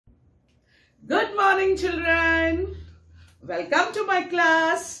Good morning, children. Welcome to my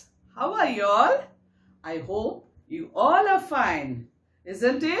class. How are you all? I hope you all are fine,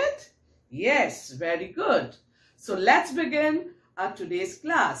 isn't it? Yes, very good. So let's begin our today's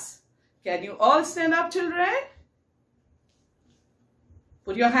class. Can you all stand up, children?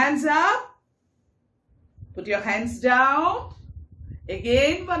 Put your hands up. Put your hands down.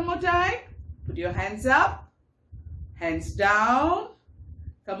 Again, one more time. Put your hands up. Hands down.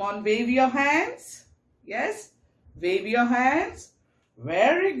 Come on, wave your hands. Yes, wave your hands.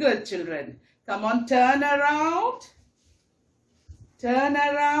 Very good, children. Come on, turn around. Turn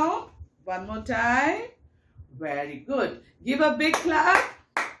around. One more time. Very good. Give a big clap.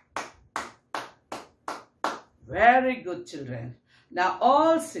 Very good, children. Now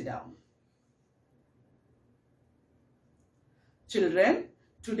all sit down. Children,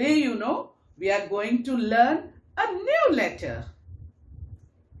 today we are going to learn a new letter.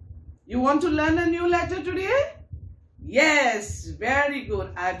 You want to learn a new letter today? Yes, very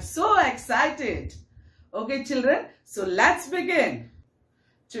good. I'm so excited. Okay, children, so let's begin.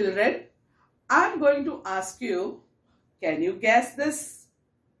 Children, I'm going to ask you, can you guess this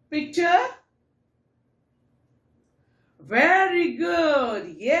picture? Very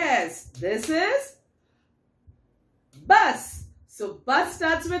good. Yes, this is bus. So bus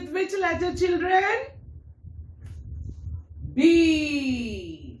starts with which letter, children?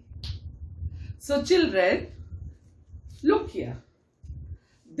 B. So children, look here.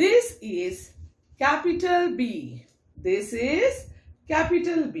 This is capital B. This is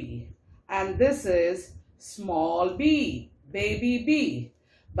capital B. And this is small b, baby B.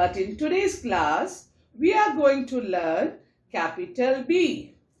 But in today's class, we are going to learn capital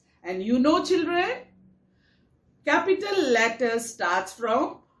B. And you know, children, capital letter starts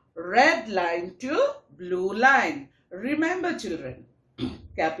from red line to blue line. Remember, children,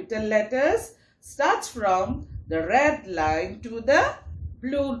 capital letters starts from the red line to the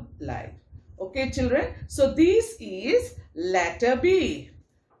blue line. Okay, children. So this is letter B.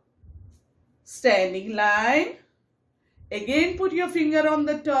 Standing line. Again, put your finger on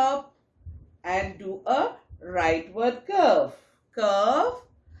the top and do a rightward curve. Curve.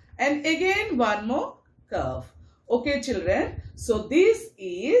 And again, one more curve. Okay, children. So this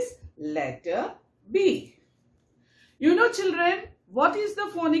is letter B. You know, children, what is the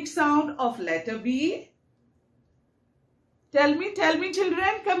phonic sound of letter B? Tell me,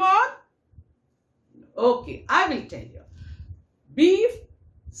 children, come on. Okay, I will tell you. B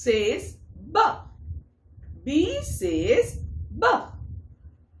says B. B says B.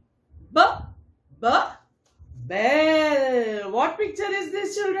 B, B, bell. What picture is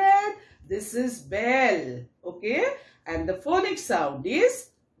this, children? This is bell. Okay, and the phonic sound is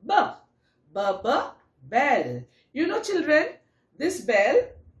B. B, B, bell. You know, children, this bell,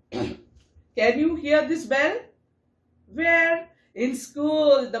 can you hear this bell? Where? In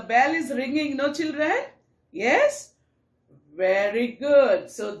school, the bell is ringing, no, children? Yes? Very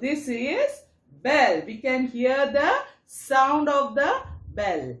good. So this is bell. We can hear the sound of the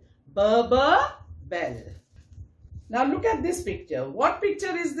bell. Baba bell. Now look at this picture. What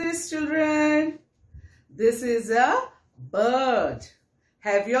picture is this, children? This is a bird.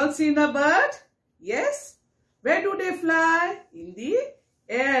 Have you all seen a bird? Yes? Where do they fly? In the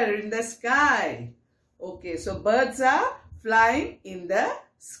air, in the sky. Okay, so birds are flying in the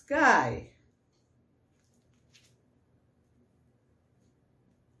sky.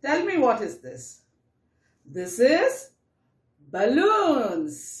 Tell me, what is this? This is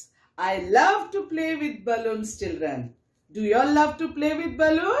balloons. I love to play with balloons, children. Do you all love to play with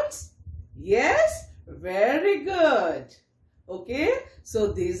balloons? Yes? Very good. Okay,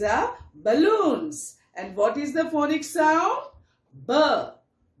 so these are balloons. And what is the phonic sound? B,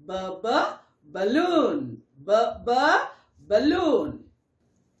 B, B, balloon. B, B, balloon.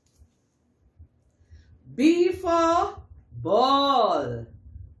 B for ball.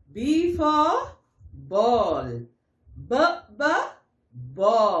 B for ball. B, B,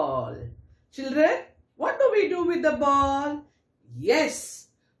 ball. Children, what do we do with the ball? Yes,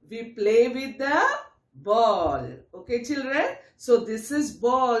 we play with the ball. Okay, children. So this is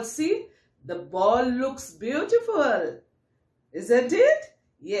ball. See? The ball looks beautiful, isn't it?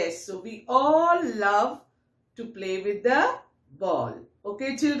 Yes, so we all love to play with the ball.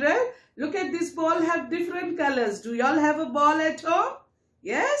 Okay, children, look at this ball, have different colors. Do y'all have a ball at home?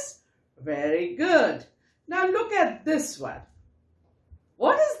 Yes? Very good. Now look at this one.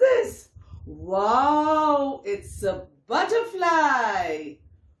 What is this? Wow, it's a butterfly.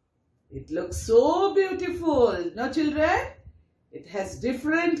 It looks so beautiful. No, children? It has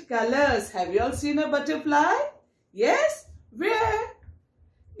different colors. Have you all seen a butterfly? Yes? Where?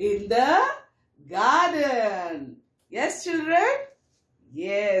 In the Garden. Yes, children?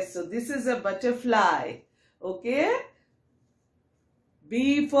 Yes, so this is a butterfly. Okay?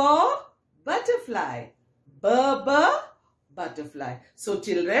 B for butterfly. Butterfly. So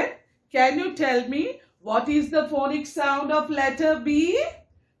children, can you tell me what is the phonic sound of letter B?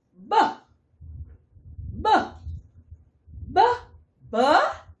 B. B. B. B.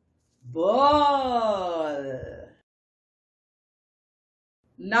 Ball.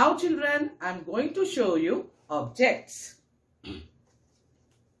 Now children, I am going to show you objects.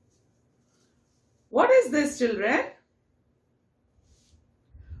 What is this, children?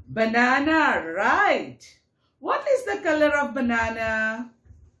 Banana, right. What is the color of banana?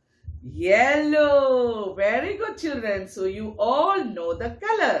 Yellow. Very good, children. So you all know the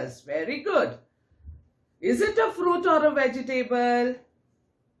colors. Very good. Is it a fruit or a vegetable?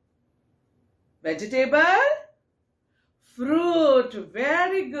 Vegetable? Fruit.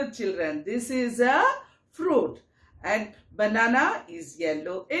 Very good, children. This is a fruit. And banana is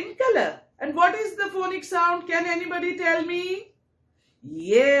yellow in color. And what is the phonic sound? Can anybody tell me?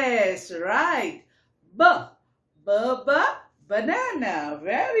 Yes, right. Banana.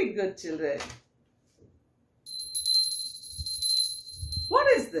 Very good, children.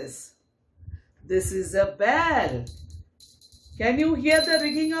 What is this? This is a bell. Can you hear the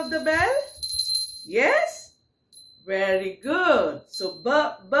ringing of the bell? Yes? Very good. So,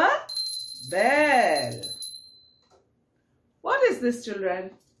 bell. What is this,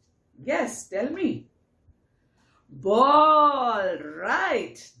 children? Yes, tell me. Ball.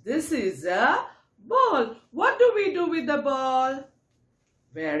 Right. This is a ball. What do we do with the ball?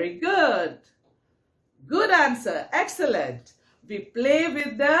 Very good. Good answer. Excellent. We play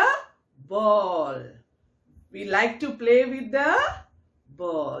with the ball. We like to play with the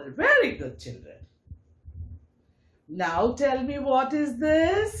ball. Very good, children. Now tell me, what is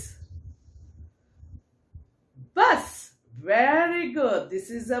this? Bus. Very good. This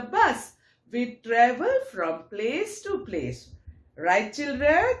is a bus. We travel from place to place. Right,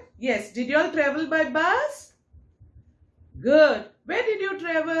 children? Yes. Did you all travel by bus? Good. Where did you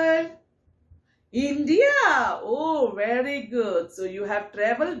travel? India. Oh, very good. So you have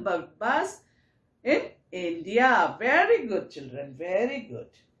traveled by bus in India. Very good, children. Very good.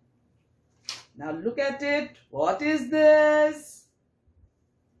 Now look at it. What is this?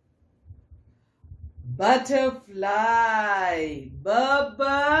 Butterfly.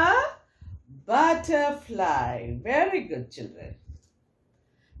 Butterfly. Very good, children.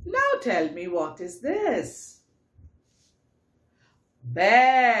 Now tell me, what is this?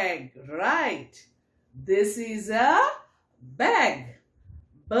 Bag. Right. This is a bag.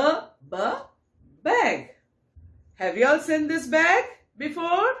 Bag. Have you all seen this bag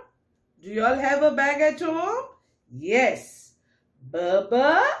before? Do you all have a bag at home? Yes.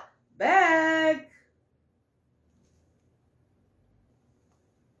 Bag.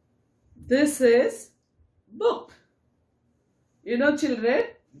 This is book. You know, children,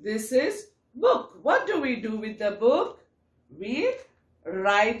 this is book. What do we do with the book? We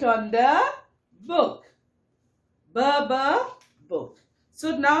write on the book. Book.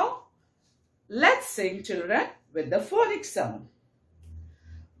 So now, let's sing, children, with the phonic sound.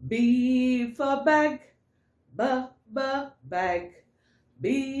 B for bag, bag.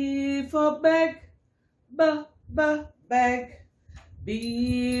 B for bag, bag.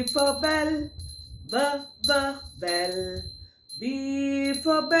 B for bell, bell. B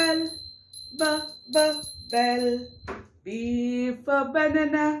for bell, bell. B for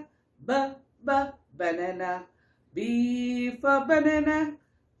banana, banana. B for banana,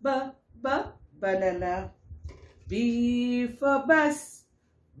 banana. B for bus,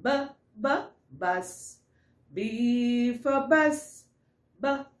 bus. B for bus,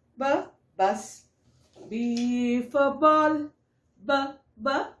 bus. B for ball,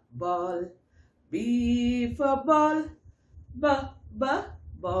 ball. B for ball,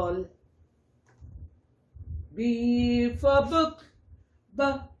 ball. B for book,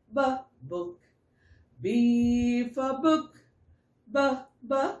 book. B for book,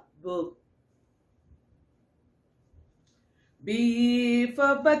 book. B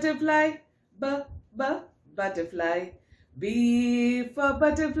for butterfly, butterfly. B for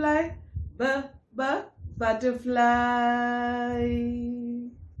butterfly, butterfly.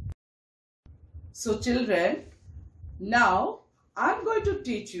 So children, now I'm going to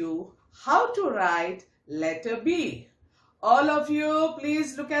teach you how to write letter B. All of you,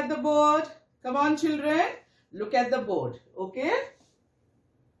 please look at the board. Come on, children. Look at the board. Okay?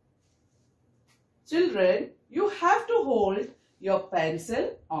 Children, you have to hold your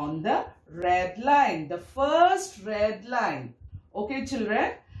pencil on the red line. The first red line. Okay,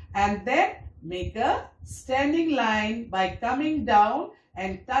 children? And then make a standing line by coming down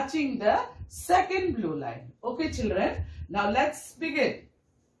and touching the second blue line. Okay, children. Now let's begin.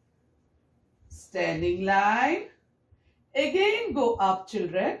 Standing line. Again go up,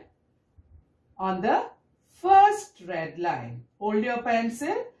 children, on the first red line. Hold your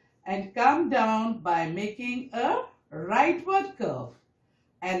pencil and come down by making a rightward curve.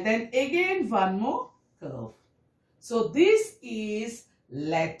 And then again one more curve. So this is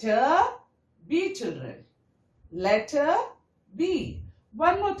letter B, children. Letter B.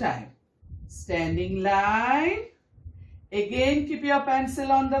 One more time. Standing line. Again keep your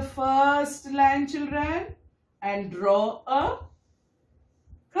pencil on the first line, children, and draw a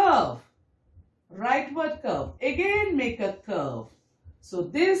curve. Rightward curve. Again make a curve. So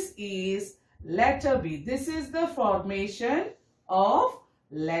this is letter B. This is the formation of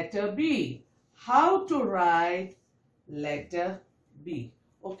letter B. How to write letter B?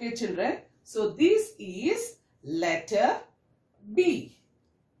 Okay, children. So this is letter B.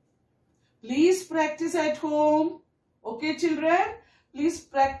 Please practice at home. Okay, children. Please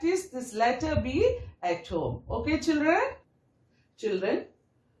practice this letter B at home. Okay, children. Children,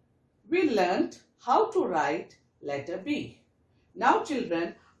 we learnt how to write letter B. Now,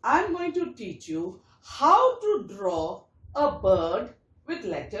 children, I am going to teach you how to draw a bird with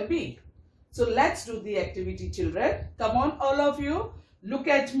letter B. So let's do the activity, children. Come on, all of you. Look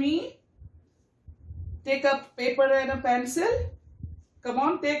at me. Take a paper and a pencil. Come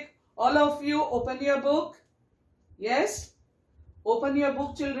on, take all of you. Open your book. Yes. Open your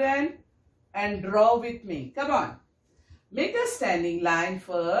book, children, and draw with me. Come on. Make a standing line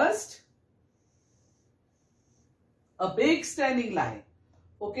first. A big standing line.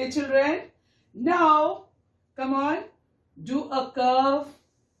 Okay, children. Now, come on. Do a curve.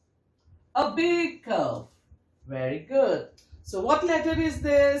 A big curve. Very good. So, what letter is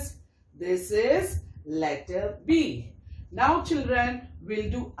this? This is letter B. Now, children, we'll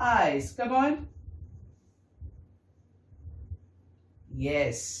do eyes. Come on.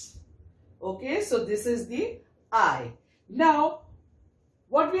 Yes. Okay, so this is the eye. Now,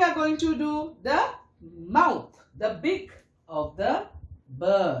 what we are going to do? The mouth, the beak of the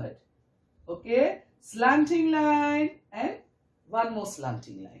bird. Okay, slanting line and one more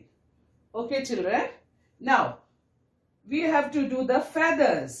slanting line. Okay, children. Now, we have to do the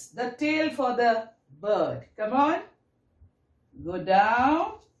feathers, the tail for the bird. Come on. Go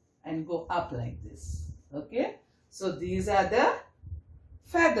down and go up like this. Okay, so these are the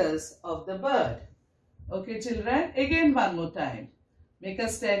feathers of the bird. Okay, children. Again, one more time. Make a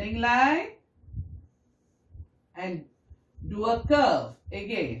standing line and do a curve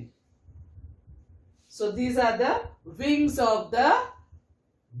again. So these are the wings of the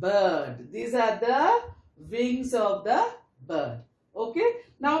bird. These are the wings of the bird. Okay.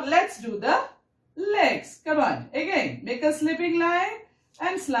 Now let's do the legs. Come on. Again, make a slipping line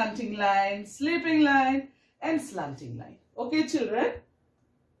and slanting line, slipping line and slanting line. Okay, children.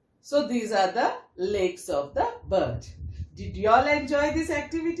 So these are the legs of the bird. Did you all enjoy this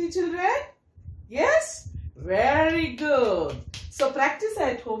activity, children? Yes? Very good. So practice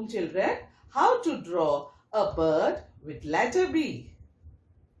at home, children, how to draw a bird with letter B.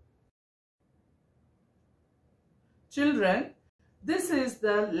 Children, this is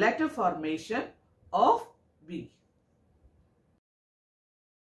the letter formation of B.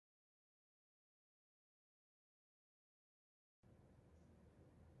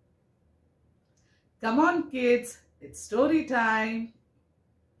 Come on, kids, it's story time.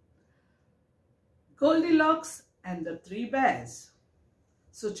 Goldilocks and the Three Bears.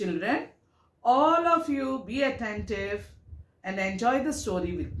 So children, all of you be attentive and enjoy the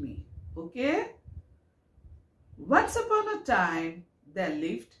story with me. Okay? Once upon a time, there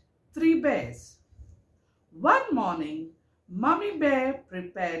lived 3 bears. One morning, Mummy Bear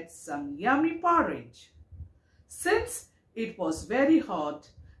prepared some yummy porridge. Since it was very hot,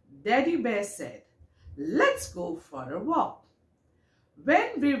 Daddy Bear said, "Let's go for a walk.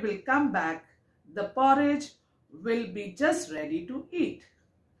 When we will come back, the porridge will be just ready to eat."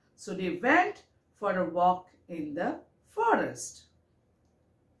 So they went for a walk in the forest.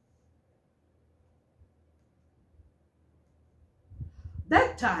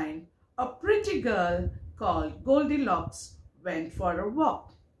 That time, a pretty girl called Goldilocks went for a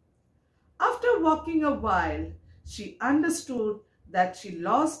walk. After walking a while, she understood that she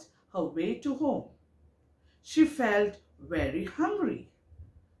lost her way to home. She felt very hungry.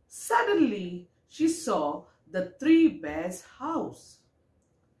 Suddenly, she saw the 3 bears' house.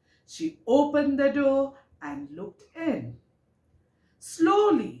 She opened the door and looked in.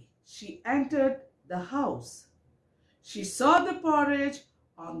 Slowly, she entered the house. She saw the porridge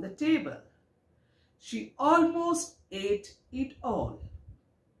on the table. She almost ate it all.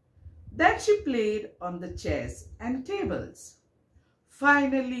 Then she played on the chairs and tables.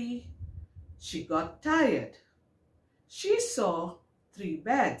 Finally, she got tired. She saw 3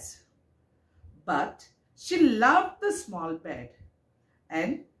 beds, but she loved the small bed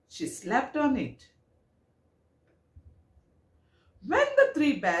and she slept on it. When the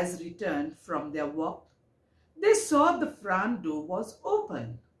 3 bears returned from their walk, they saw the front door was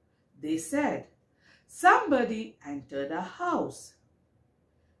open. They said, "Somebody entered our house."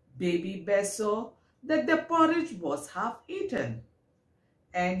 Baby Bear saw that the porridge was half eaten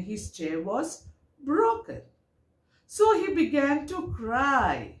and his chair was broken. So he began to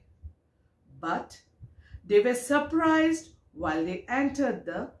cry. But they were surprised while they entered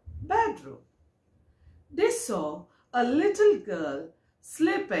the bedroom. They saw a little girl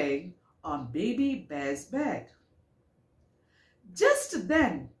sleeping on Baby Bear's bed. Just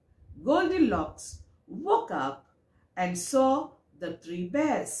then, Goldilocks woke up and saw the 3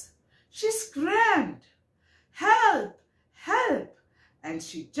 bears. She screamed, "Help! Help!" and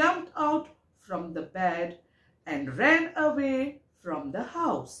she jumped out from the bed and ran away from the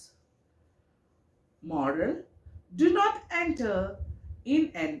house. Moral: do not enter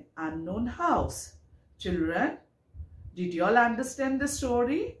in an unknown house. Children, did you all understand the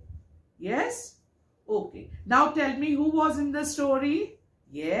story? Yes? Okay. Now tell me, who was in the story?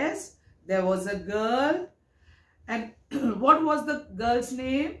 Yes, there was a girl. And what was the girl's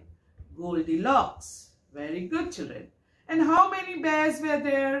name? Goldilocks. Very good, children. And how many bears were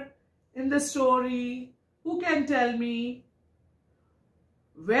there in the story? Who can tell me?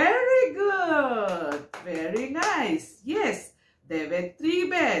 Very good. Very nice. Yes, there were 3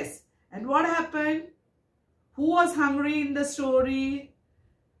 bears. And what happened? Who was hungry in the story?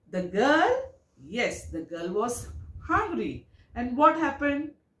 The girl? Yes, the girl was hungry. And what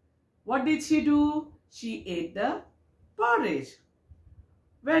happened? What did she do? She ate the porridge.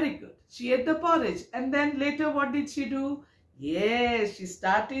 Very good. She ate the porridge. And then later what did she do? Yes, she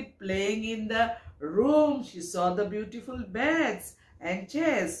started playing in the room. She saw the beautiful beds and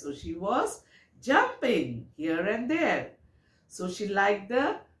chairs. So she was jumping here and there. So she liked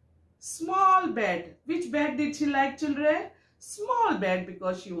the small bed. Which bed did she like, children? Small bed,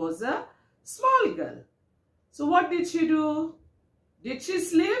 because she was a small girl. So what did she do? Did she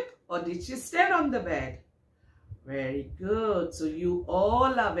sleep or did she stay on the bed? Very good. So you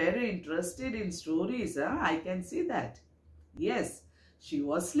all are very interested in stories. Huh? I can see that. Yes, she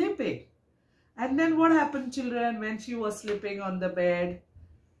was sleeping. And then what happened, children, when she was sleeping on the bed?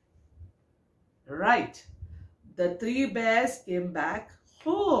 Right. The 3 bears came back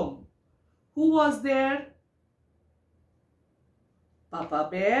home. Who was there? Papa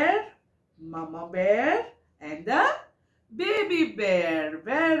Bear, Mama Bear, and the Baby Bear.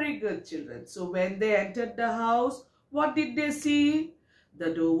 Very good, children. So when they entered the house, what did they see?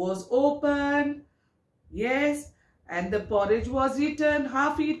 The door was open. Yes. And the porridge was eaten,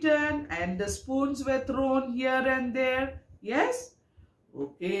 half eaten, and the spoons were thrown here and there. Yes?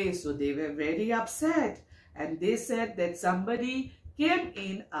 Okay, so they were very upset. And they said that somebody came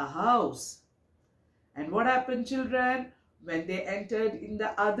in a house. And what happened, children? When they entered in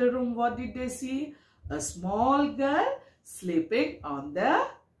the other room, what did they see? A small girl sleeping on the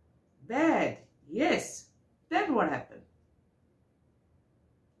bed. Yes. Then what happened?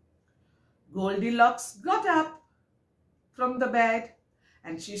 Goldilocks got up from the bed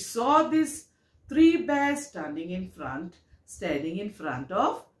and she saw these 3 bears standing in front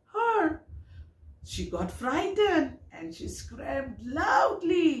of her. She got frightened and she screamed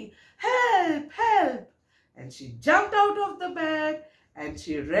loudly, "Help! Help!" And she jumped out of the bed and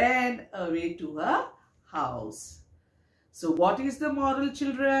she ran away to her house. So what is the moral,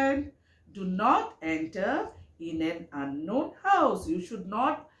 children? Do not enter in an unknown house. You should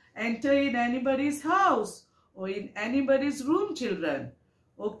not enter in anybody's house or in anybody's room, children.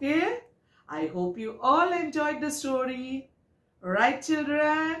 Okay? I hope you all enjoyed the story. Right,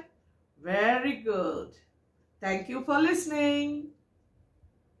 children? Very good. Thank you for listening.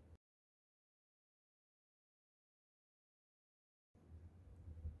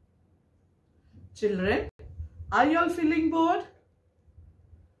 Children, are you all feeling bored?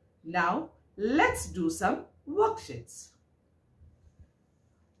 Now, let's do some worksheets.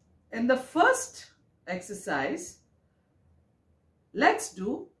 In the first exercise, let's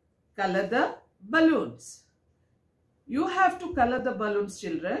do color the balloons. You have to color the balloons,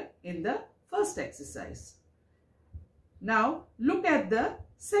 children, in the first exercise. Now, look at the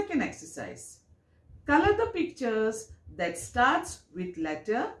second exercise. Color the pictures that starts with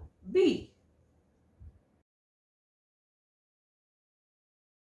letter B.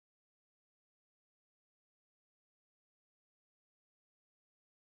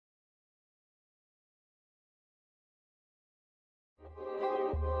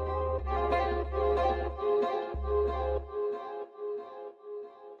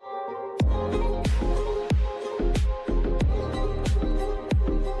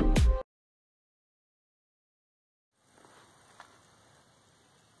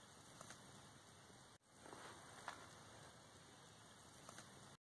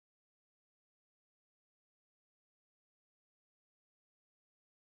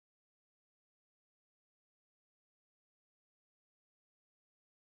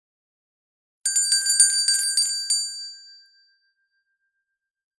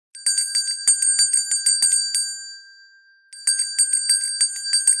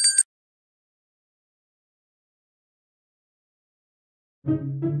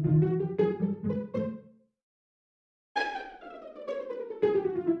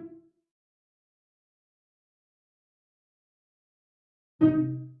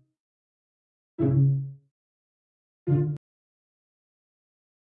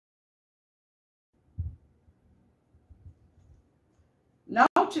 Now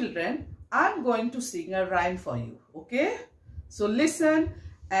children, I'm going to sing a rhyme for you, okay? So listen,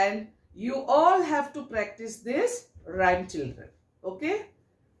 and you all have to practice this rhyme, children, okay?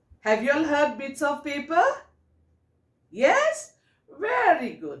 Have you all heard bits of paper? Yes?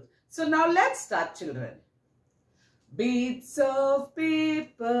 Very good. So now let's start, children. Bits of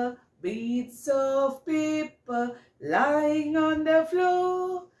paper, lying on the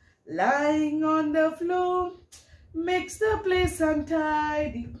floor, lying on the floor. Makes the place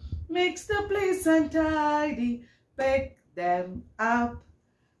untidy, makes the place untidy. Pick them up,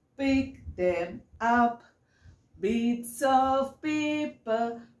 pick them up. Bits of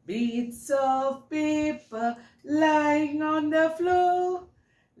paper, lying on the floor,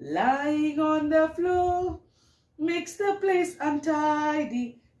 lying on the floor. Makes the place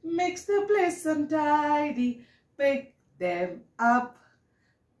untidy, makes the place untidy. Pick them up,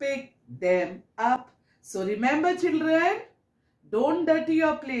 pick them up. So remember children, don't dirty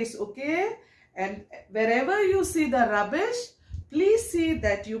your place, okay? And wherever you see the rubbish, please see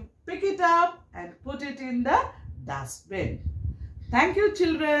that you pick it up and put it in the dustbin. Thank you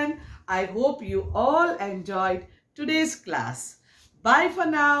children. I hope you all enjoyed today's class. Bye for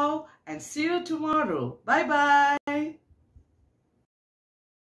now and see you tomorrow. Bye bye.